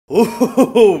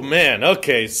Ooh, man,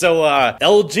 okay, so,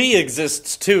 LG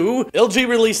exists too. LG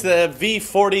released the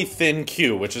V40 Thin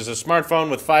Q, which is a smartphone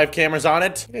with 5 cameras on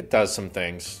it. It does some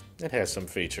things. It has some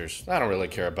features. I don't really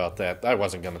care about that. I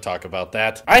wasn't gonna talk about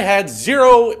that. I had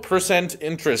 0%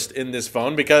 interest in this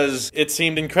phone because it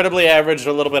seemed incredibly average,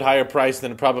 a little bit higher price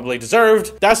than it probably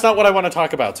deserved. That's not what I want to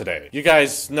talk about today. You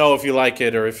guys know if you like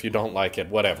it or if you don't like it,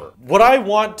 whatever. What I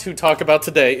want to talk about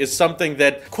today is something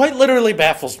that quite literally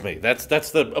baffles me.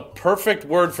 That's a perfect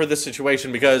word for this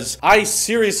situation because I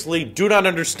seriously do not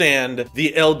understand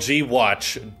the LG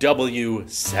Watch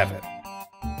W7.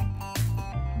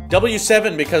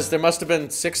 W7 because there must have been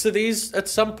 6 of these at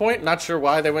some point. Not sure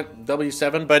why they went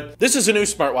W7, but this is a new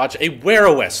smartwatch, a Wear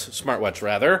OS smartwatch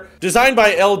rather. Designed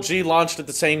by LG, launched at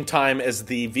the same time as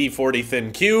the V40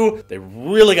 Thin Q. They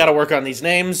really got to work on these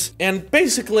names. And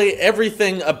basically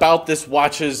everything about this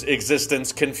watch's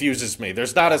existence confuses me.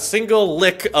 There's not a single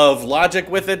lick of logic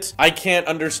with it. I can't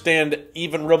understand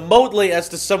even remotely as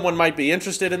to someone might be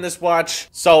interested in this watch.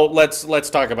 So let's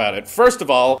talk about it. First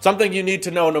of all, something you need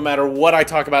to know no matter what I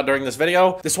talk about during this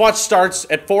video, this watch starts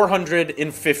at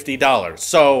 $450.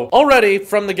 So already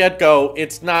from the get-go,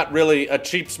 it's not really a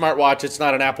cheap smartwatch. It's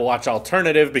not an Apple Watch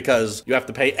alternative because you have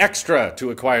to pay extra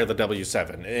to acquire the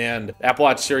W7. And Apple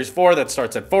Watch Series 4, that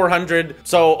starts at $400.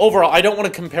 So overall, I don't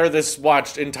want to compare this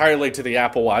watch entirely to the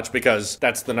Apple Watch because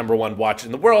that's the #1 watch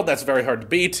in the world. That's very hard to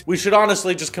beat. We should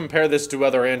honestly just compare this to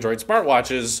other Android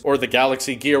smartwatches or the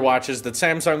Galaxy Gear watches that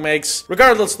Samsung makes.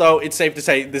 Regardless though, it's safe to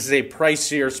say this is a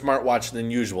pricier smartwatch than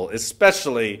usual,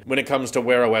 especially when it comes to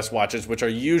Wear OS watches, which are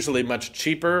usually much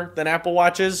cheaper than Apple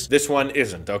Watches. This one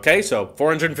isn't, okay? So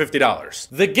 $450.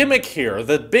 The gimmick here,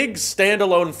 the big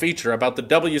standalone feature about the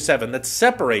W7 that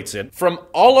separates it from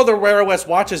all other Wear OS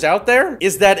watches out there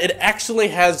is that it actually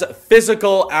has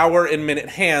physical hour and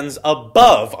minute hands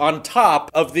above, on top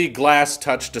of the glass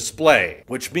touch display,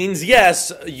 which means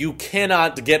yes, you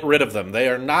cannot get rid of them. They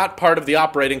are not part of the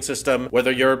operating system,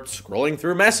 whether you're scrolling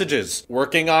through messages,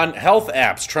 working on health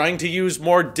apps, trying to use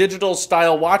more digital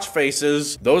style watch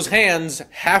faces. Those hands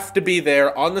have to be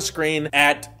there on the screen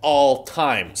at all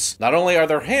times. Not only are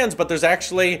there hands, but there's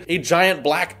actually a giant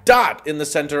black dot in the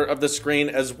center of the screen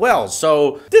as well.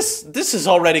 So this is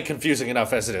already confusing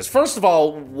enough as it is. First of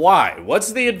all, why?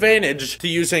 What's the advantage to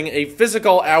using a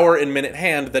physical hour and minute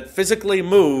hand that physically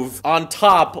move on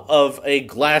top of a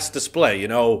glass display? You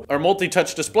know, our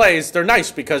multi-touch displays, they're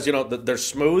nice because, you know, they're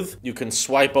smooth. You can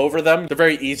swipe over them. They're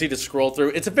very easy to scroll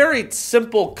through. It's a very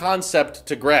simple concept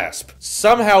to grasp.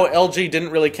 Somehow LG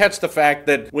didn't really catch the fact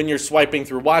that when you're swiping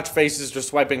through watch faces or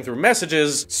swiping through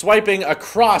messages, swiping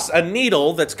across a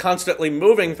needle that's constantly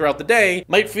moving throughout the day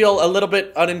might feel a little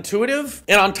bit unintuitive.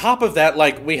 And on top of that,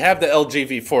 like, we have the LG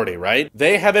V40, right?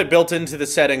 They have it built into the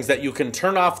settings that you can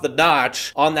turn off the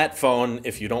notch on that phone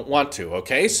if you don't want to,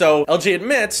 okay? So LG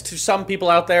admits to some people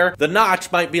out there, the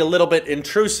notch might be a little bit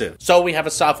intrusive. So we have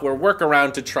a software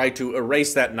workaround to try to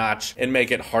erase that notch and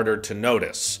make it harder to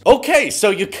notice. Okay, so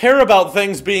you care about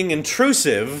things being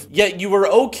intrusive, yet you were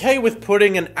okay with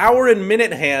putting an hour and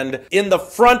minute hand in the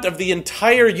front of the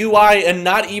entire UI and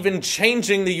not even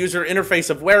changing the user interface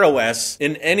of Wear OS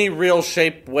in any real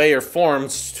shape, way, or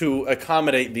forms to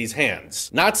accommodate these hands.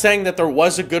 Not saying that there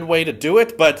was a good way to do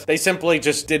it, but they simply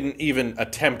just didn't even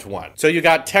attempt one. So you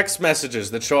got text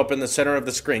messages that show up in the center of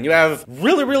the screen. You have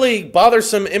really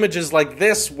bothersome images like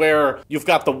this where you've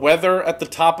got the weather at the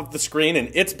top of the screen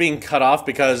and it's being cut off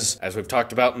because, as we've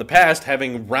talked about in the past,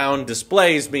 having round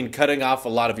displays mean cutting off a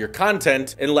lot of your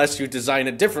content unless you design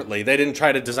it differently. They didn't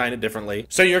try to design it differently.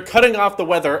 So you're cutting off the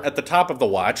weather at the top of the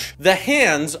watch. The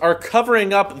hands are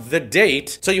covering up the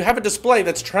date. So you have a display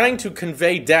that's trying to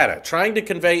convey data, trying to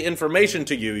convey information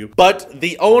to you, but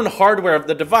the own hardware of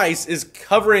the device is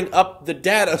covering up the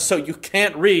data so you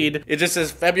can't read. It just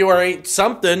says February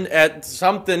something at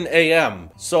something AM.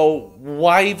 So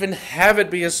why even have it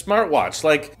be a smartwatch?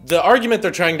 Like, the argument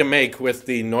they're trying to make with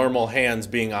the normal hands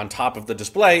being on top of the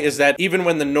display is that even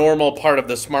when the normal part of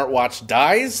the smartwatch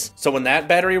dies, so when that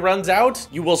battery runs out,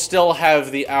 you will still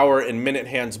have the hour and minute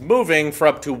hands moving for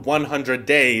up to 100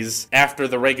 days after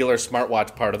the regular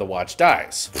smartwatch part of the watch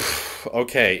dies.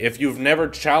 Okay, if you've never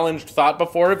challenged thought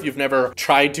before, if you've never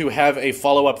tried to have a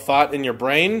follow-up thought in your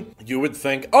brain, you would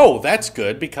think, oh, that's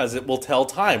good because it will tell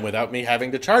time without me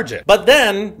having to charge it. But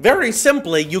then, very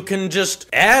simply, you can just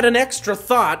add an extra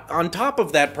thought on top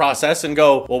of that process and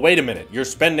go, well, wait a minute, you're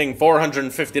spending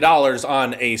 $450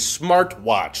 on a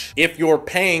smartwatch. If you're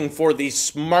paying for the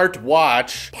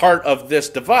smartwatch part of this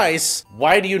device,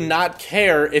 why do you not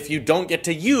care if you don't get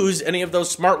to use any of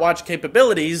those smartwatch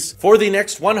capabilities for the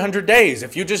next 100 days?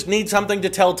 If you just need something to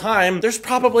tell time, there's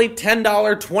probably $10,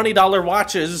 $20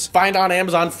 watches, find on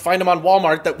Amazon, find them on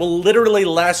Walmart, that will literally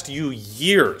last you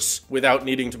years without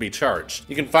needing to be charged.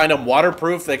 You can find them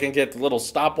waterproof, they can get little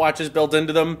stopwatches built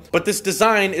into them, but this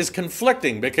design is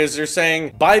conflicting because they're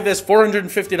saying, buy this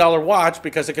 $450 watch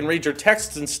because it can read your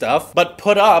texts and stuff, but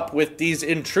put up with these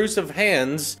intrusive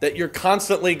hands that you're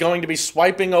constantly going to be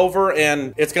swiping over,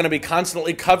 and it's going to be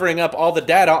constantly covering up all the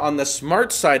data on the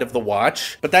smart side of the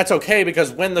watch. But that's okay,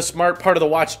 because when the smart part of the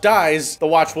watch dies, the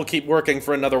watch will keep working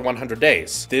for another 100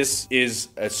 days. This is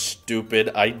a stupid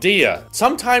idea.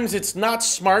 Sometimes it's not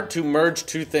smart to merge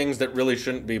two things that really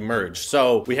shouldn't be merged.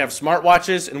 So we have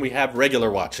smartwatches and we have regular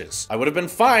watches. I would have been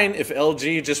fine if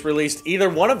LG just released either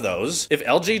one of those. If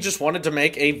LG just wanted to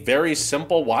make a very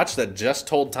simple watch that just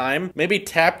told time, maybe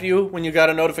tapped you when you got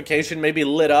a notification, maybe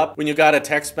lit up when you got a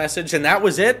text message, and that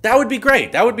was it, that would be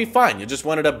great. That would be fine. You just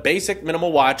wanted a basic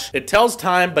minimal watch. It tells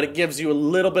time, but it gives you a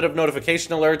little bit of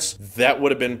notification alerts. That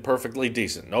would have been perfectly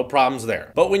decent. No problems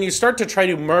there. But when you start to try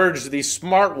to merge the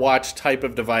smartwatch type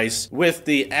of device with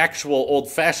the actual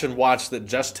old-fashioned watch that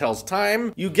just tells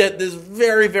time, you get this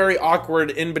very, very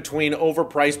awkward in-between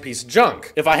overpriced piece of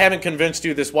junk. If I haven't convinced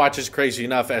you this watch is crazy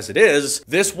enough as it is,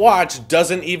 this watch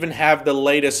doesn't even have the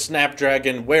latest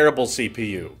Snapdragon wearable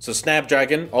CPU. So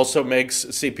Snapdragon also makes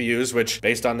CPUs which,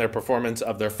 based on their performance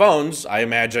of their phones, I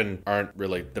imagine aren't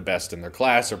really the best in their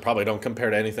class, or probably don't compare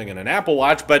to anything in an Apple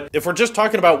Watch. But if we're just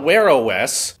talking about Wear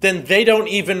OS, then they don't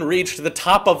even reach the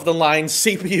top of the line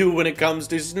CPU when it comes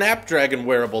to Snapdragon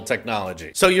wearable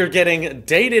technology. So you're getting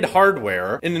dated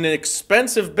hardware in an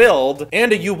expensive build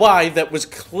and a UI that was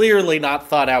clearly not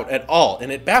thought out at all.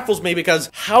 And it baffles me, because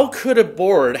how could a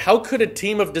board, how could a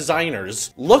team of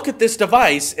designers look at this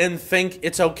device and think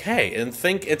it's okay, and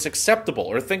think it's acceptable,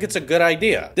 or think it's a good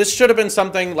idea? This should have been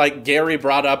something like Gary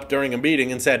brought up during a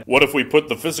meeting and said, what if we put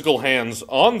the physical hands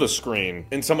on the screen?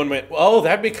 And someone went, oh,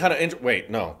 that'd be kind of wait,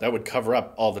 no, that would cover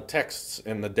up all the texts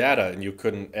and the data and you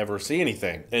couldn't ever see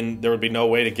anything. And there would be no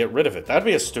way to get rid of it. That'd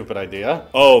be a stupid idea.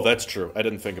 Oh, that's true. I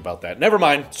didn't think about that. Never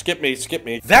mind. Skip me, skip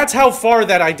me. That's how far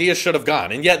that idea should have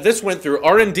gone. And yet this went through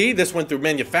R&D, this went through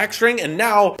manufacturing, and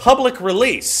now public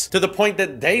release, to the point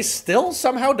that they still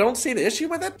somehow don't see the issue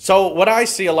with it. So what I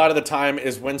see a lot of the time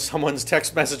is when someone's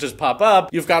text messages pop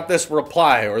up, you've got this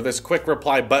reply or this quick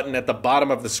reply button at the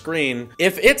bottom of the screen.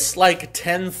 If it's like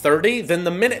 10:30, then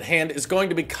the minute hand is going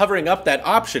to be covering up that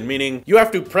option, meaning you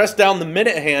have to press down the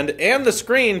minute hand and the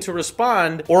screen to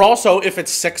respond. Or also, if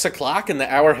it's 6 o'clock and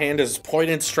the hour hand is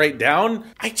pointed straight down,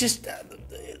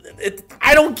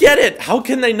 I don't get it. How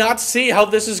can they not see how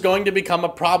this is going to become a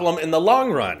problem in the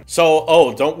long run? So,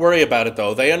 oh, don't worry about it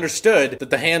though. They understood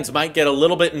that the hands might get a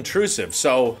little bit intrusive.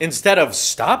 So instead of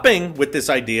stopping with this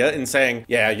idea and saying,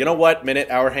 yeah, you know what, minute,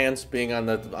 hour hands being on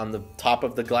the top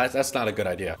of the glass, that's not a good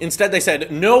idea. Instead, they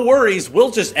said, no worries,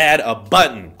 we'll just add a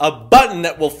button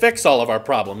that will fix all of our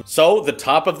problems. So the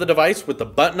top of the device with the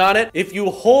button on it, if you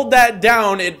hold that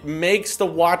down, it makes the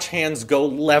watch hands go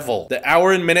level. The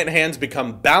hour and minute hands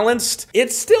become balanced.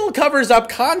 It still covers up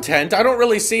content. I don't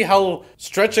really see how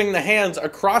stretching the hands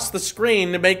across the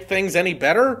screen to make things any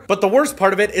better. But the worst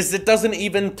part of it is it doesn't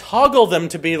even toggle them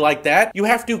to be like that. You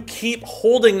have to keep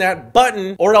holding that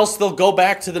button or else they'll go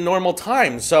back to the normal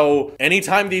time. So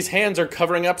anytime these hands are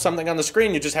covering up something on the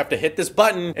screen, you just have to hit this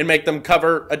button and make them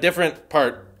cover a different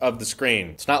part of the screen.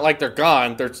 It's not like they're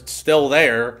gone, they're still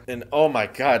there. And oh my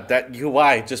god, that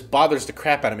UI just bothers the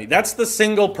crap out of me. That's the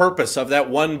single purpose of that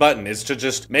one button, is to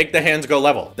just make the hands go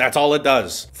level. That's all it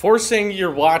does. Forcing your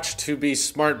watch to be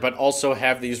smart but also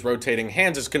have these rotating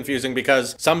hands is confusing,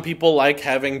 because some people like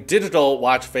having digital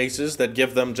watch faces that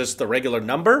give them just the regular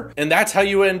number, and that's how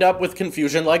you end up with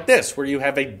confusion like this, where you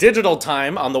have a digital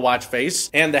time on the watch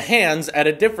face and the hands at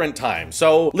a different time.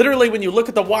 So literally when you look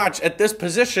at the watch at this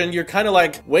position, you're kind of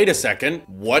like, wait a second,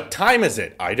 what time is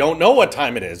it? I don't know what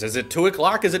time it is. Is it 2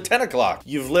 o'clock? Is it 10 o'clock?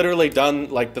 You've literally done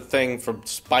like the thing from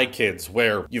Spy Kids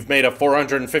where you've made a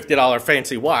 $450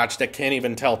 fancy watch that can't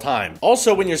even tell time.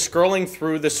 Also, when you're scrolling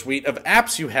through the suite of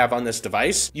apps you have on this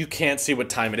device, you can't see what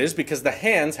time it is because the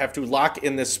hands have to lock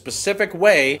in this specific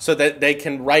way so that they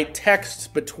can write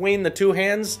text between the two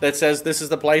hands that says this is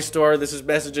the Play Store, this is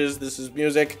messages, this is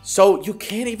music. So you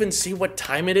can't even see what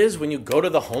time it is when you go to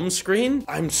the home screen.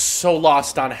 I'm so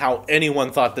lost on how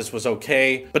anyone thought this was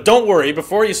okay. But don't worry,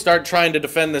 before you start trying to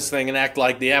defend this thing and act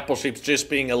like the Apple sheep's just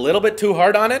being a little bit too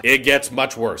hard on it, it gets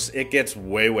much worse. It gets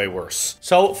way, way worse.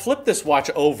 So flip this watch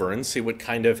over and see what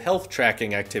kind of health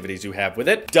tracking activities you have with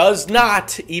it. Does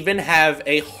not even have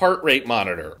a heart rate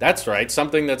monitor. That's right,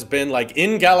 something that's been like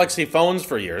in Galaxy phones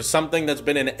for years, something that's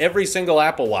been in every single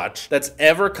Apple Watch that's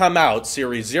ever come out.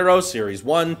 Series 0, Series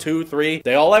 1, 2, 3,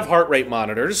 they all have heart rate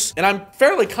monitors. And I'm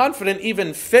fairly confident even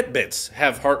Fitbits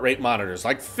have heart rate monitors.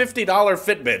 Like $50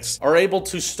 Fitbits are able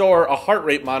to store a heart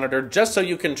rate monitor just so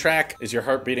you can track, is your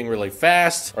heart beating really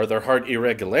fast? Are there heart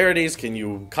irregularities? Can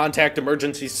you contact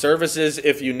emergency services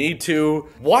if you need to?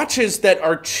 Watches that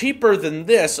are cheaper than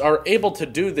this are able to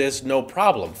do this no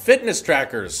problem. Fitness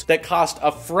trackers that cost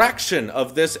a fraction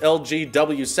of this LG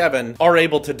W7 are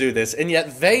able to do this, and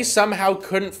yet they somehow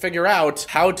couldn't figure out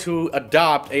how to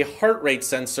adopt a heart rate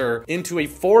sensor into a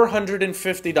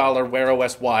 $450 Wear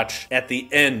OS watch at the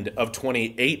end of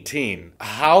 2018.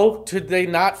 How did they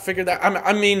not figure that?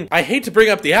 I mean, I hate to bring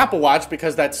up the Apple Watch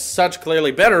because that's such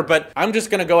clearly better, but I'm just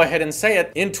gonna go ahead and say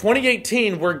it. In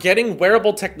 2018, we're getting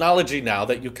wearable technology now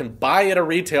that you can buy at a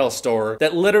retail store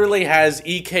that literally has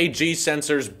EKG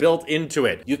sensors built into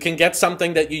it. You can get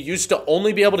something that you used to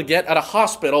only be able to get at a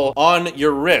hospital on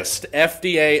your wrist,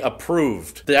 FDA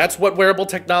approved. That's what wearable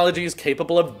technology is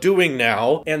capable of doing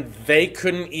now, and they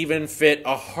couldn't even fit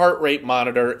a heart rate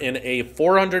monitor in a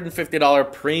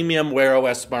 $450 premium Wear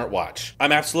OS smartwatch.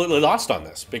 I'm absolutely lost on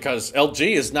this because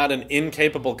LG is not an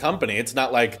incapable company. It's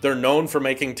not like they're known for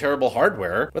making terrible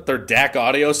hardware, but their DAC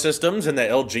audio systems and the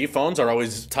LG phones are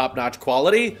always top-notch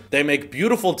quality. They make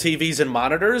beautiful TVs and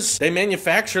monitors. They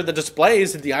manufacture the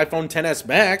displays in the iPhone XS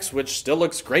Max, which still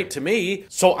looks great to me.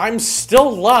 So I'm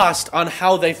still lost on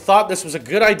how they thought this was a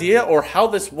good idea or how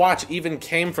this watch even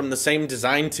came from the same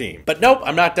design team. But nope,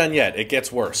 I'm not done yet. It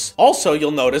gets worse. Also,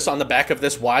 you'll notice on the back of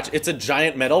this watch, it's a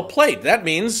giant metal plate. That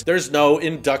means there's no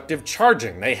inductive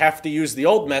charging. They have to use the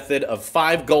old method of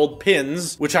 5 gold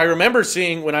pins, which I remember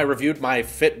seeing when I reviewed my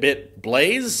Fitbit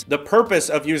Blaze. The purpose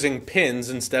of using pins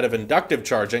instead of inductive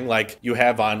charging like you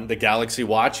have on the Galaxy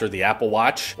Watch or the Apple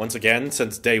Watch, once again,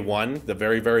 since day one, the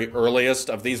very, very earliest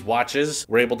of these watches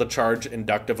were able to charge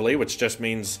inductively, which just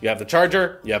means you have the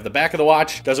charger, you have the back of the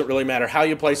watch, doesn't really matter how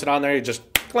you place it on there, you just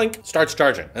clink, starts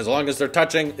charging. As long as they're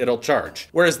touching, it'll charge.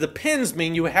 Whereas the pins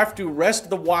mean you have to rest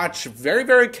the watch very,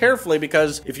 very carefully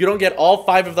because if you don't get all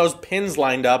 5 of those pins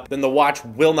lined up, then the watch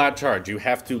will not charge. You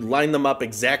have to line them up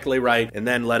exactly right and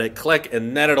then let it click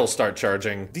and then it'll start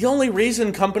charging. The only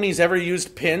reason companies ever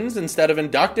used pins instead of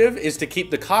inductive is to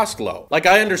keep the cost low. Like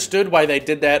I understood why they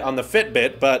did that on the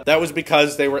Fitbit, but that was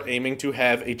because they were aiming to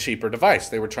have a cheaper device.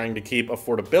 They were trying to keep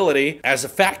affordability as a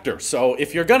factor. So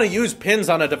if you're gonna use pins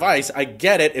on a device, I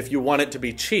get it if you want it to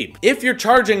be cheap. If you're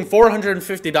charging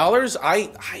 $450,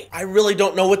 I really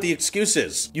don't know what the excuse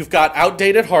is. You've got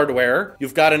outdated hardware,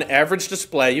 you've got an average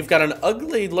display, you've got an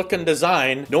ugly looking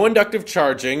design, no inductive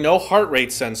charging, no heart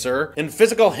rate sensor, and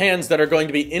physical hands that are going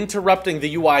to be interrupting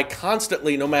the UI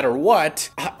constantly no matter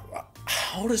what.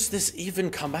 How does this even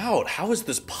come out? How is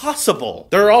this possible?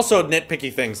 There are also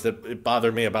nitpicky things that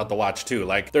bother me about the watch too.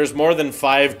 Like there's more than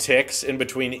 5 ticks in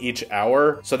between each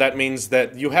hour. So that means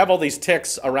that you have all these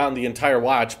ticks around the entire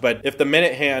watch, but if the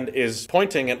minute hand is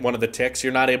pointing at one of the ticks,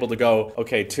 you're not able to go,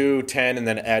 okay, 2:10 and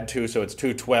then add 2, so it's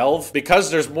 2:12.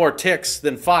 Because there's more ticks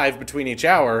than 5 between each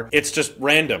hour, it's just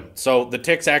random. So the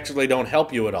ticks actually don't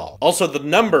help you at all. Also, the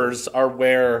numbers are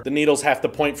where the needles have to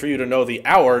point for you to know the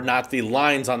hour, not the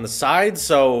lines on the side.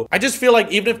 So I just feel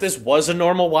like even if this was a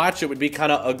normal watch, it would be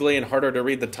kind of ugly and harder to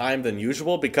read the time than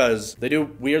usual because they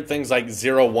do weird things like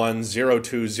 01,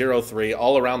 02, 03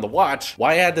 all around the watch.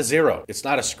 Why add the 0? It's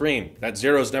not a screen. That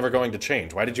 0 is never going to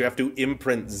change. Why did you have to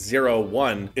imprint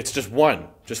 01? It's just 1.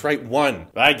 Just write 1.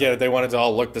 I get it, they want it to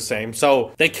all look the same.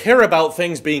 So they care about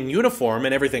things being uniform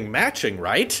and everything matching,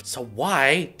 right? So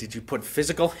why did you put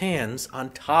physical hands on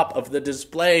top of the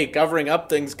display covering up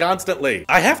things constantly?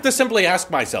 I have to simply ask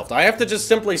myself, I have to just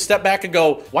simply step back and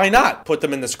go, why not put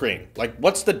them in the screen? Like,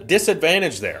 what's the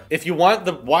disadvantage there? If you want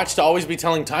the watch to always be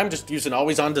telling time, just use an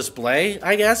always on display,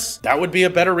 I guess. That would be a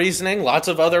better reasoning. Lots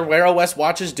of other Wear OS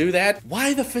watches do that.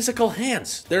 Why the physical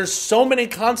hands? There's so many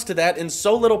cons to that and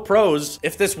so little pros.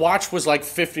 If this watch was like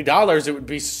 $50, it would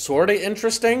be sort of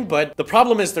interesting, but the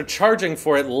problem is they're charging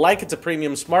for it like it's a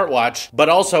premium smartwatch, but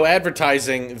also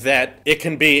advertising that it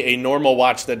can be a normal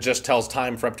watch that just tells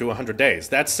time for up to 100 days.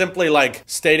 That's simply like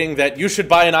stating that you should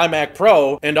buy an iMac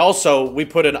Pro, and also we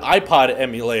put an iPod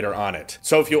emulator on it.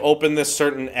 So if you open this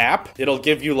certain app, it'll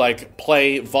give you like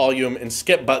play, volume, and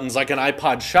skip buttons like an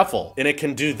iPod Shuffle, and it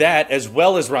can do that as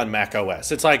well as run Mac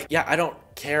OS. It's like, yeah, I don't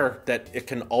care that it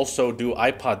can also do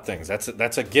iPod things.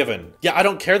 That's a given. Yeah, I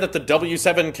don't care that the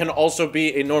W7 can also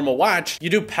be a normal watch. You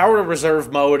do power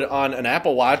reserve mode on an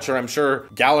Apple Watch, or I'm sure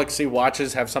Galaxy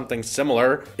watches have something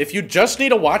similar. If you just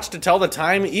need a watch to tell the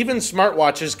time, even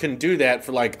smartwatches can do that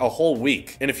for like a whole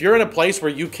week. And if you're in a place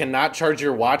where you cannot charge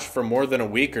your watch for more than a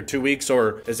week or 2 weeks,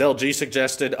 or as LG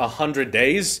suggested, 100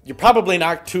 days, you're probably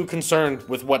not too concerned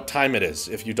with what time it is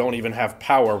if you don't even have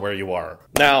power where you are.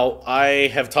 Now, I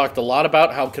have talked a lot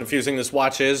about how confusing this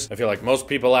watch is. I feel like most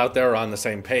people out there are on the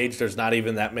same page. There's not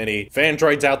even that many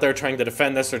fandroids out there trying to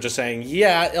defend this. They're just saying,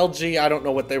 yeah, LG, I don't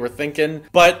know what they were thinking.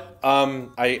 But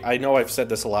I know I've said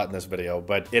this a lot in this video,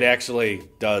 but it actually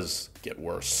does get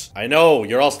worse. I know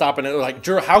you're all stopping it like,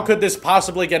 Drew, how could this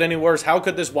possibly get any worse? How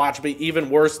could this watch be even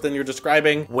worse than you're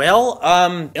describing? Well,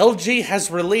 LG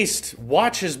has released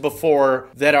watches before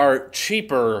that are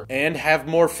cheaper and have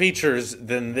more features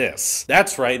than this.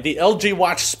 That's right, the LG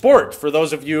Watch Sport, for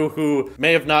those of you who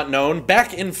may have not known,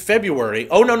 back in February,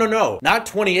 oh no, not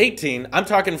 2018, I'm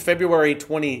talking February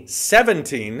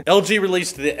 2017, LG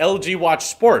released the LG Watch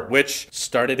Sport, which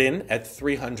started in at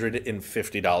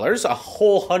 $350, a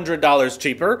whole $100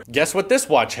 cheaper. Guess what this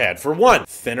watch had? For one,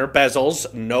 thinner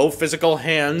bezels, no physical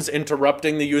hands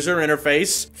interrupting the user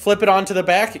interface. Flip it onto the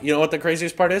back. You know what the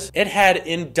craziest part is? It had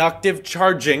inductive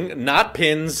charging, not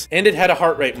pins, and it had a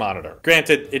heart rate monitor.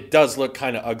 Granted, it does look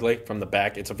kind of ugly from the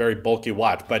back. It's a very bulky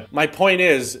watch, but my point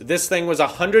is, this thing was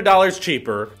 $100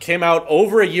 cheaper, came out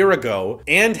over a year ago,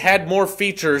 and had more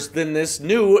features than this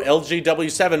new LG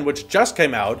W7, which just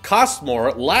came out, costs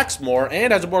more, lacks more,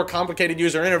 and has a more complicated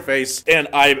user interface, and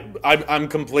I'm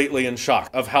completely in shock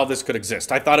of how this could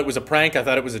exist. I thought it was a prank. I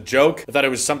thought it was a joke. I thought it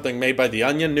was something made by the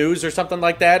Onion News or something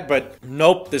like that, but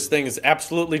nope, this thing is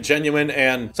absolutely genuine,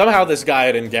 and somehow this guy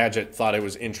at Engadget thought it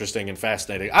was interesting and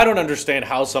fascinating. I don't understand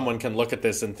how someone can look at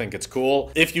this and think it's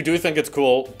cool. If you do think it's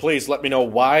cool, please let me know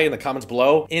why in the comments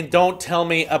below, and don't tell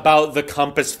me about the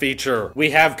compass feature.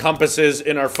 We have compasses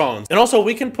in our phones, and also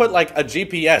we can put like a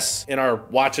GPS in our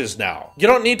watches now. You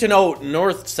don't need to know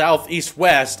north, south, east,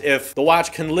 west if the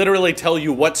watch can literally tell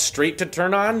you what street to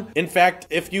turn on. In fact,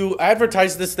 if you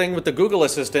advertise this thing with the Google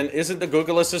Assistant, isn't the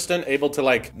Google Assistant able to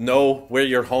like know where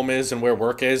your home is and where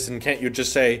work is? And can't you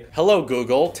just say, hello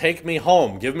Google, take me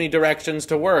home, give me directions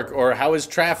to work, or how is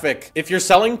traffic? If your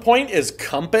selling point is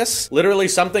compass, literally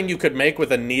something you could make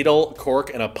with a needle,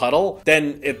 cork, and a puddle,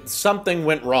 then something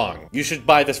went wrong. You should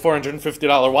buy this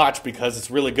 $450 watch because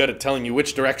it's really good at telling you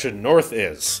which direction north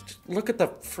is. Just look at the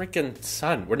freaking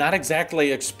sun. We're not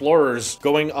exactly explorers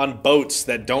going on boats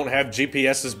that don't have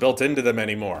GPSs built into them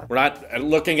anymore. We're not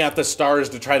looking at the stars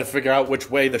to try to figure out which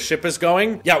way the ship is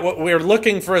going. Yeah, we're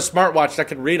looking for a smartwatch that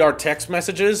can read our text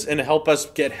messages and help us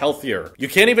get healthier. You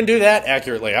can't even do that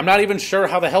accurately. I'm not even sure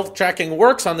how the health tracking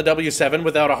works on the W7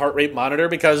 without a heart rate monitor,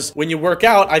 because when you work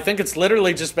out, I think it's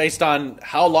literally just based on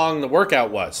how long the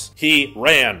workout was. He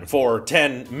ran for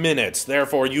 10 minutes,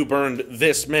 therefore you burned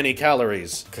this many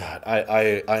calories. God,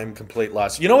 I'm complete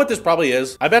loss. You know what this probably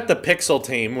is? I bet the Pixel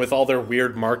team, with all their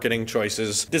weird marketing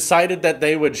choices, decided that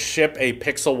they would ship a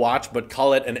Pixel watch but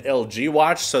call it an LG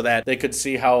watch so that they could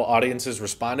see how audiences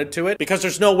responded to it, because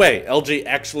there's no way LG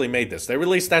actually made this. They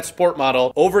released that sport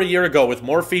model over a year ago with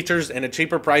more features and a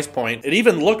cheaper price point. It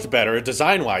even looked better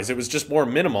design-wise. It was just more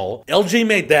minimal. LG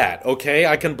made that, okay?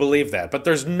 I can believe that, but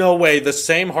there's no way the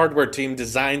same hardware team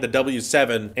designed the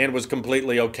W7 and was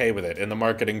completely okay with it, and the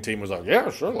marketing team was like, yeah,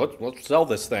 sure, let's sell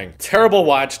this thing. Terrible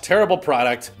watch, terrible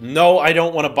product. No, I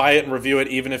don't want to buy it and review it,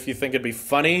 even if you think it'd be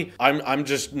funny. I'm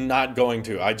just not going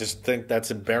to. I just think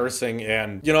that's embarrassing.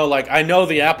 And you know, like, I know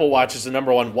the Apple Watch is the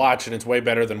 #1 watch and it's way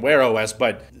better than Wear OS,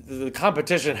 but the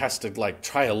competition has to like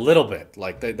try a little bit.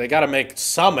 Like they got to make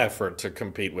some effort to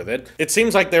compete with it. It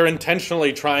seems like they're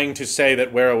intentionally trying to say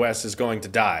that Wear OS is going to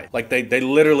die. Like they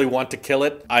literally want to kill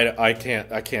it. I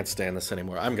can't stand this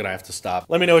anymore. I'm gonna have to stop.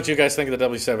 Let me know what you guys think of the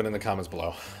W7 in the comments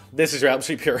below. This is your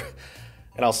Sheep here,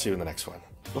 and I'll see you in the next one.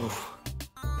 Oof.